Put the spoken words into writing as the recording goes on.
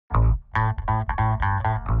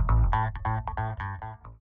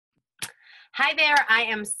Hi there. I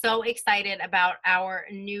am so excited about our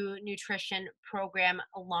new nutrition program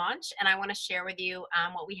launch, and I want to share with you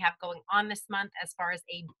what we have going on this month as far as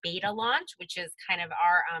a beta launch, which is kind of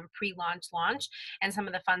our pre-launch launch, and some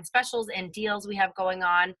of the fun specials and deals we have going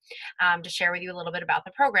on to share with you a little bit about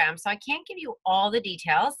the program. So I can't give you all the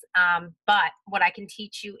details, but what I can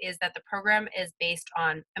teach you is that the program is based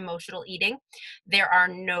on emotional eating. There are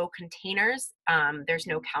no containers. There's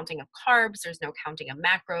no counting of carbs. There's no counting of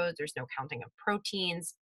macros. There's no counting of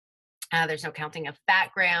proteins. There's no counting of fat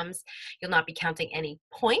grams. You'll not be counting any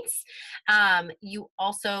points. You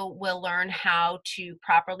also will learn how to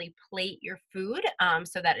properly plate your food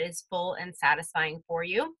so that it is full and satisfying for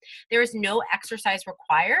you. There is no exercise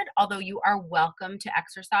required, although you are welcome to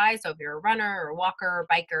exercise. So if you're a runner or a walker or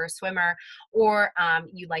biker or swimmer, or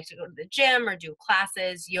you like to go to the gym or do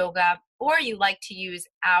classes, yoga, or you like to use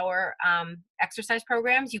our exercise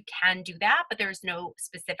programs, you can do that, but there's no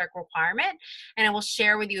specific requirement. And I will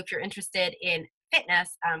share with you, if you're interested in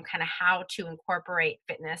fitness, kind of how to incorporate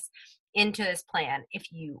fitness into this plan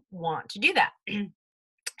if you want to do that.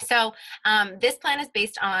 So this plan is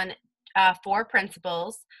based on 4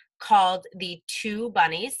 principles called the 2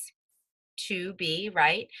 bunnies. 2B,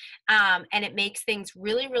 right? And it makes things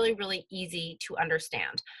really, really, really easy to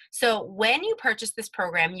understand. So when you purchase this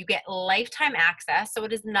program, you get lifetime access. So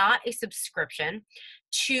it is not a subscription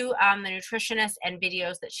to the nutritionist and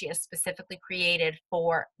videos that she has specifically created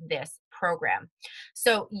for this program.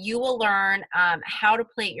 So you will learn how to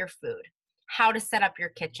plate your food, how to set up your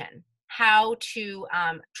kitchen, how to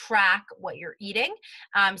track what you're eating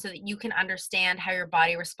so that you can understand how your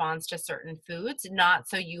body responds to certain foods, not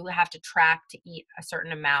so you have to track to eat a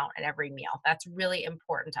certain amount at every meal. That's really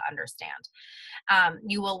important to understand.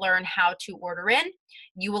 You will learn how to order in.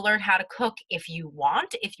 You will learn how to cook if you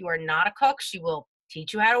want. If you are not a cook, she will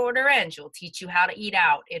teach you how to order in. She will teach you how to eat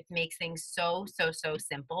out. It makes things so, so, so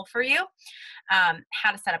simple for you.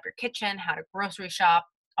 How to set up your kitchen, how to grocery shop,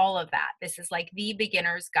 all of that. This is like the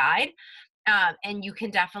beginner's guide, and you can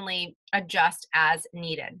definitely adjust as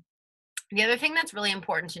needed. The other thing that's really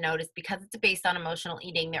important to note is because it's based on emotional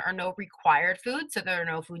eating, there are no required foods. So there are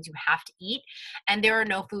no foods you have to eat, and there are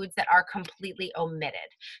no foods that are completely omitted.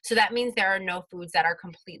 So that means there are no foods that are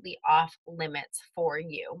completely off limits for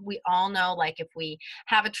you. We all know, like, if we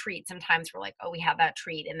have a treat, sometimes we're like, oh, we have that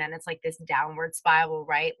treat. And then it's like this downward spiral,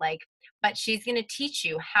 right? Like, but she's going to teach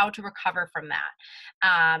you how to recover from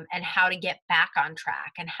that, and how to get back on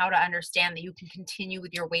track, and how to understand that you can continue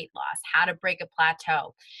with your weight loss, how to break a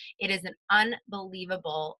plateau. It is an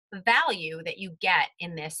unbelievable value that you get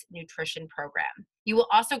in this nutrition program. You will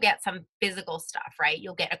also get some physical stuff, right?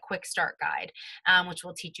 You'll get a quick start guide, which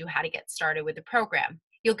will teach you how to get started with the program.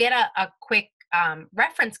 You'll get a quick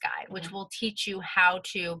reference guide, which will teach you how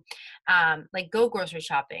to like go grocery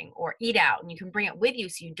shopping or eat out, and you can bring it with you,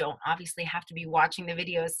 so you don't obviously have to be watching the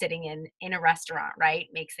videos sitting in a restaurant, right?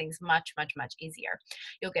 Makes things much, much, much easier.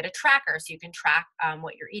 You'll get a tracker, so you can track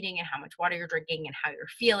what you're eating and how much water you're drinking and how you're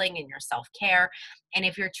feeling and your self-care, and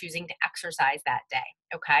if you're choosing to exercise that day.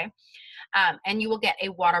 Okay. And you will get a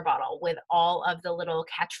water bottle with all of the little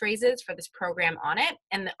catchphrases for this program on it.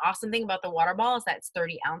 And the awesome thing about the water bottle is that it's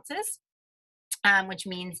 30 ounces. Which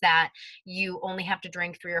means that you only have to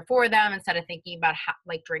drink 3 or 4 of them instead of thinking about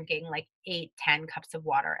like drinking like 8, 10 cups of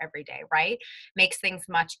water every day, right? Makes things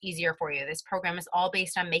much easier for you. This program is all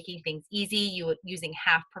based on making things easy, you using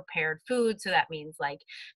half prepared food. So that means like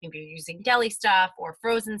maybe you're using deli stuff or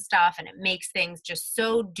frozen stuff, and it makes things just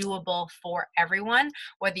so doable for everyone,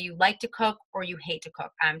 whether you like to cook or you hate to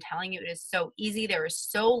cook. I'm telling you, it is so easy. There is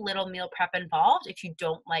so little meal prep involved if you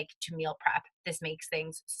don't like to meal prep. This makes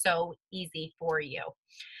things so easy for you.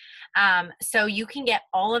 So you can get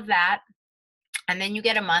all of that. And then you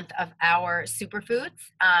get a month of our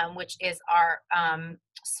superfoods, which is our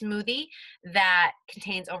smoothie that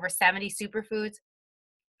contains over 70 superfoods,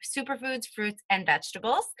 fruits, and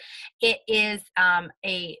vegetables. It is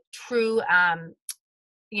a true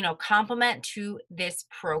complement to this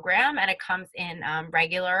program, and it comes in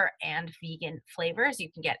regular and vegan flavors. You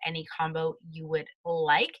can get any combo you would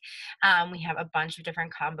like. We have a bunch of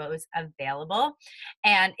different combos available,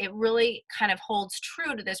 and it really kind of holds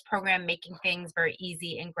true to this program, making things very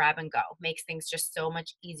easy and grab and go. Makes things just so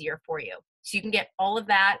much easier for you. So you can get all of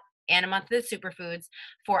that and a month of the superfoods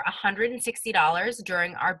for $160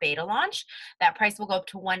 during our beta launch. That price will go up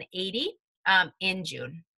to $180 in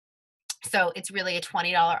June. So it's really a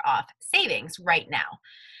 $20 off savings right now.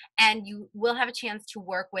 And you will have a chance to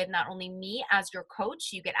work with not only me as your coach,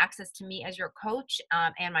 you get access to me as your coach,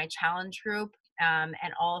 and my challenge group, and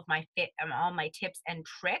all of my all my tips and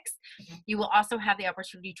tricks. You will also have the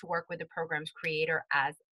opportunity to work with the program's creator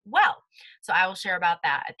as well. So I will share about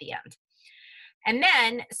that at the end. And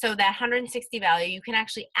then, so that 160 value, you can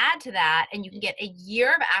actually add to that, and you can get a year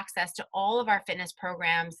of access to all of our fitness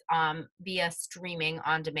programs via streaming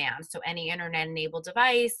on demand. So any internet-enabled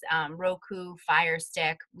device, Roku, Fire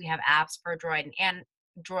Stick, we have apps for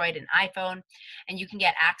Android and iPhone, and you can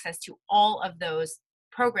get access to all of those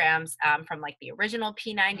programs from like the original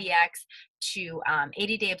P90X to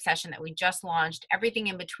 80 Day Obsession that we just launched, everything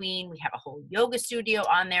in between. We have a whole yoga studio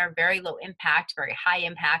on there, very low impact, very high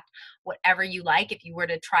impact, whatever you like. If you were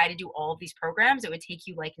to try to do all of these programs, it would take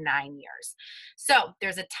you like 9 years. So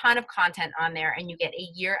there's a ton of content on there, and you get a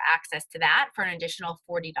year access to that for an additional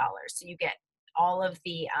 $40. So you get all of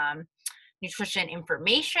the nutrition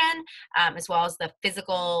information, as well as the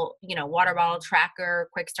physical, water bottle tracker,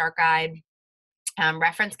 quick start guide,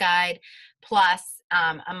 reference guide, plus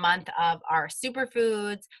a month of our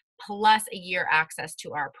superfoods, plus a year access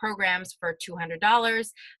to our programs for $200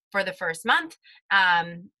 for the first month.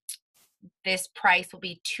 This price will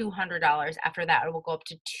be $200. After that, it will go up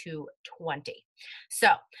to $220. So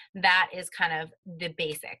that is kind of the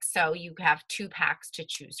basics. So you have 2 packs to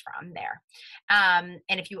choose from there. And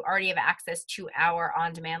if you already have access to our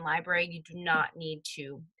on-demand library, you do not need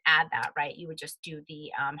to add that, right? You would just do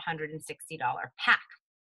the $160 pack.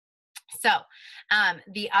 So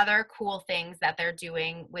the other cool things that they're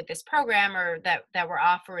doing with this program, or that we're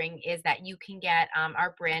offering, is that you can get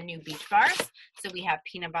our brand new Beach Bars. So we have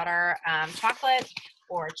peanut butter chocolate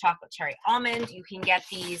or chocolate cherry almond. You can get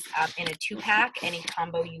these in a 2-pack, any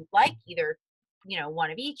combo you'd like, either one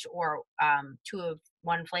of each or 2 of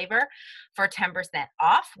one flavor, for 10%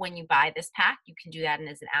 off when you buy this pack. You can do that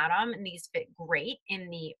as an add-on, and these fit great in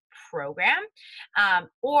the program.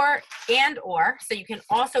 Or so you can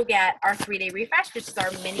also get our 3-day refresh, which is our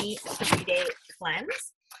mini 3-day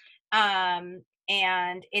cleanse.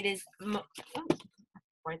 And it is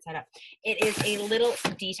right side up. It is a little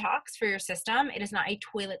detox for your system. It is not a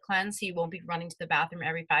toilet cleanse, so you won't be running to the bathroom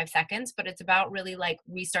every 5 seconds, but it's about really like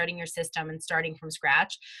restarting your system and starting from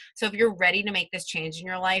scratch. So if you're ready to make this change in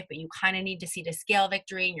your life, but you kind of need to see the scale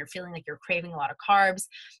victory and you're feeling like you're craving a lot of carbs,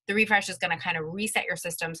 the refresh is going to kind of reset your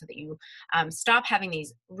system so that you stop having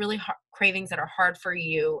these really hard cravings that are hard for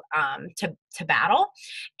you to battle.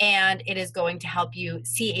 And it is going to help you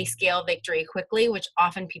see a scale victory quickly, which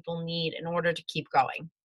often people need in order to keep going.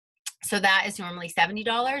 So that is normally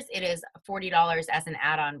 $70. It is $40 as an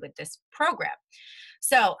add-on with this program.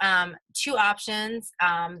 So 2 options,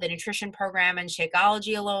 the nutrition program and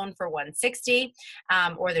Shakeology alone for $160,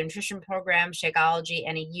 or the nutrition program, Shakeology,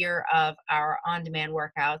 and a year of our on-demand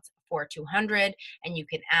workouts for $200. And you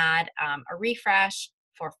can add a refresh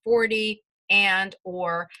for $40, and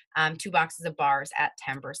or 2 boxes of bars at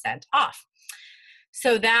 10% off.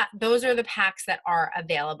 So those are the packs that are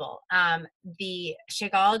available. The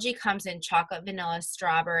Shakeology comes in chocolate, vanilla,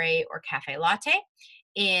 strawberry, or cafe latte,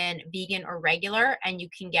 in vegan or regular, and you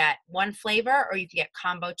can get 1 flavor, or you can get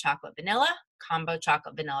combo chocolate vanilla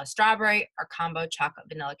strawberry, or combo chocolate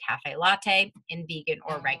vanilla cafe latte in vegan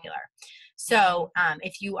or regular. So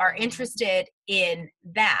if you are interested in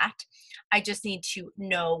that, I just need to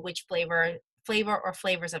know which flavor or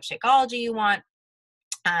flavors of Shakeology you want.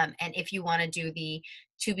 And if you want to do the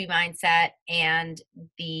To Be Mindset and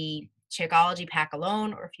the Shakeology pack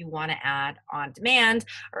alone, or if you want to add on demand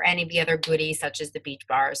or any of the other goodies such as the Beach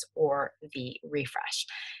Bars or the refresh.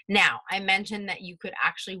 Now, I mentioned that you could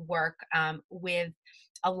actually work with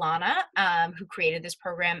Alana, who created this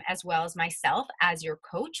program, as well as myself as your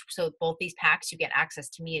coach. So both these packs, you get access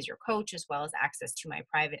to me as your coach, as well as access to my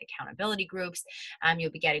private accountability groups.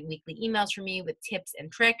 You'll be getting weekly emails from me with tips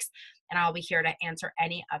and tricks, and I'll be here to answer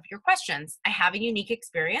any of your questions. I have a unique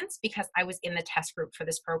experience because I was in the test group for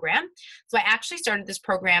this program. So I actually started this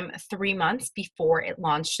program 3 months before it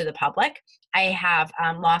launched to the public. I have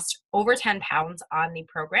lost over 10 pounds on the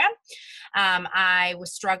program. I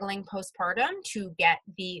was struggling postpartum to get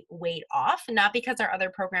the weight off, not because our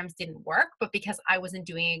other programs didn't work, but because I wasn't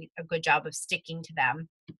doing a good job of sticking to them.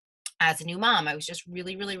 As a new mom, I was just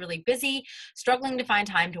really, really, really busy, struggling to find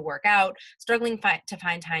time to work out, struggling to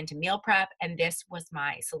find time to meal prep, and this was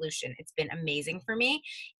my solution. It's been amazing for me.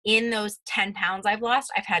 In those 10 pounds I've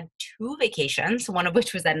lost, I've had 2 vacations, one of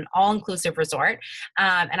which was at an all-inclusive resort,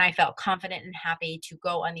 and I felt confident and happy to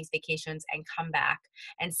go on these vacations and come back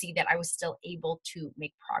and see that I was still able to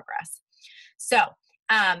make progress. So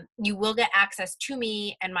you will get access to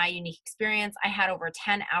me and my unique experience. I had over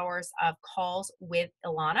 10 hours of calls with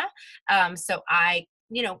Ilana. So I,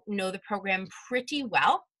 know the program pretty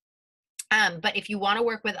well. But if you want to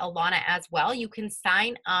work with Alana as well, you can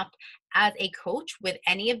sign up as a coach with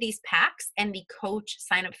any of these packs, and the coach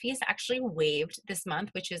sign up fee is actually waived this month,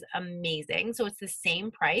 which is amazing. So it's the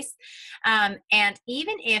same price. And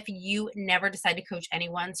even if you never decide to coach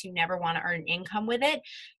anyone, so you never want to earn income with it,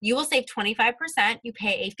 you will save 25%. You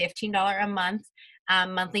pay a $15 a month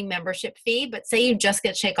monthly membership fee. But say you just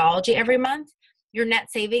get Shakeology every month, your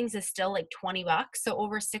net savings is still like $20. So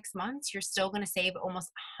over 6 months, you're still going to save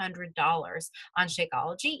almost $100 on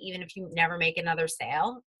Shakeology, even if you never make another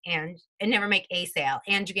sale and never make a sale,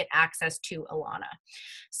 and you get access to Alana.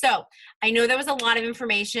 So I know there was a lot of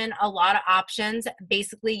information, a lot of options.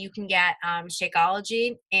 Basically, you can get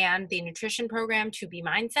Shakeology and the nutrition program to Be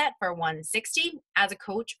Mindset for $160 as a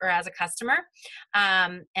coach or as a customer,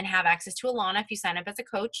 and have access to Alana if you sign up as a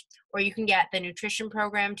coach. Or you can get the nutrition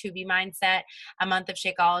program to Be Mindset, a month of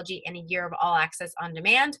Shakeology, and a year of all access on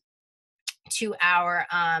demand to our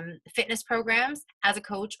fitness programs as a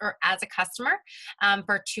coach or as a customer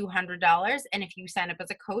for $200. And if you sign up as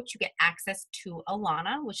a coach, you get access to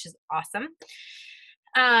Alana, which is awesome.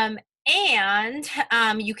 And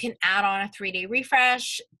you can add on a 3-day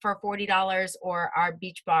refresh for $40 or our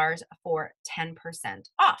beach bars for 10%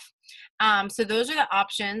 off. So those are the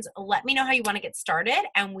options. Let me know how you want to get started,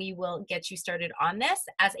 and we will get you started on this.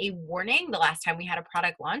 As a warning, the last time we had a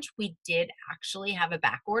product launch, we did actually have a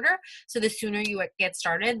back order. So the sooner you get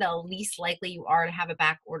started, the least likely you are to have a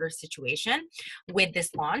back order situation with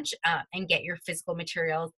this launch, and get your physical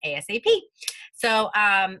materials ASAP. So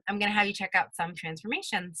I'm going to have you check out some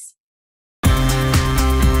transformations.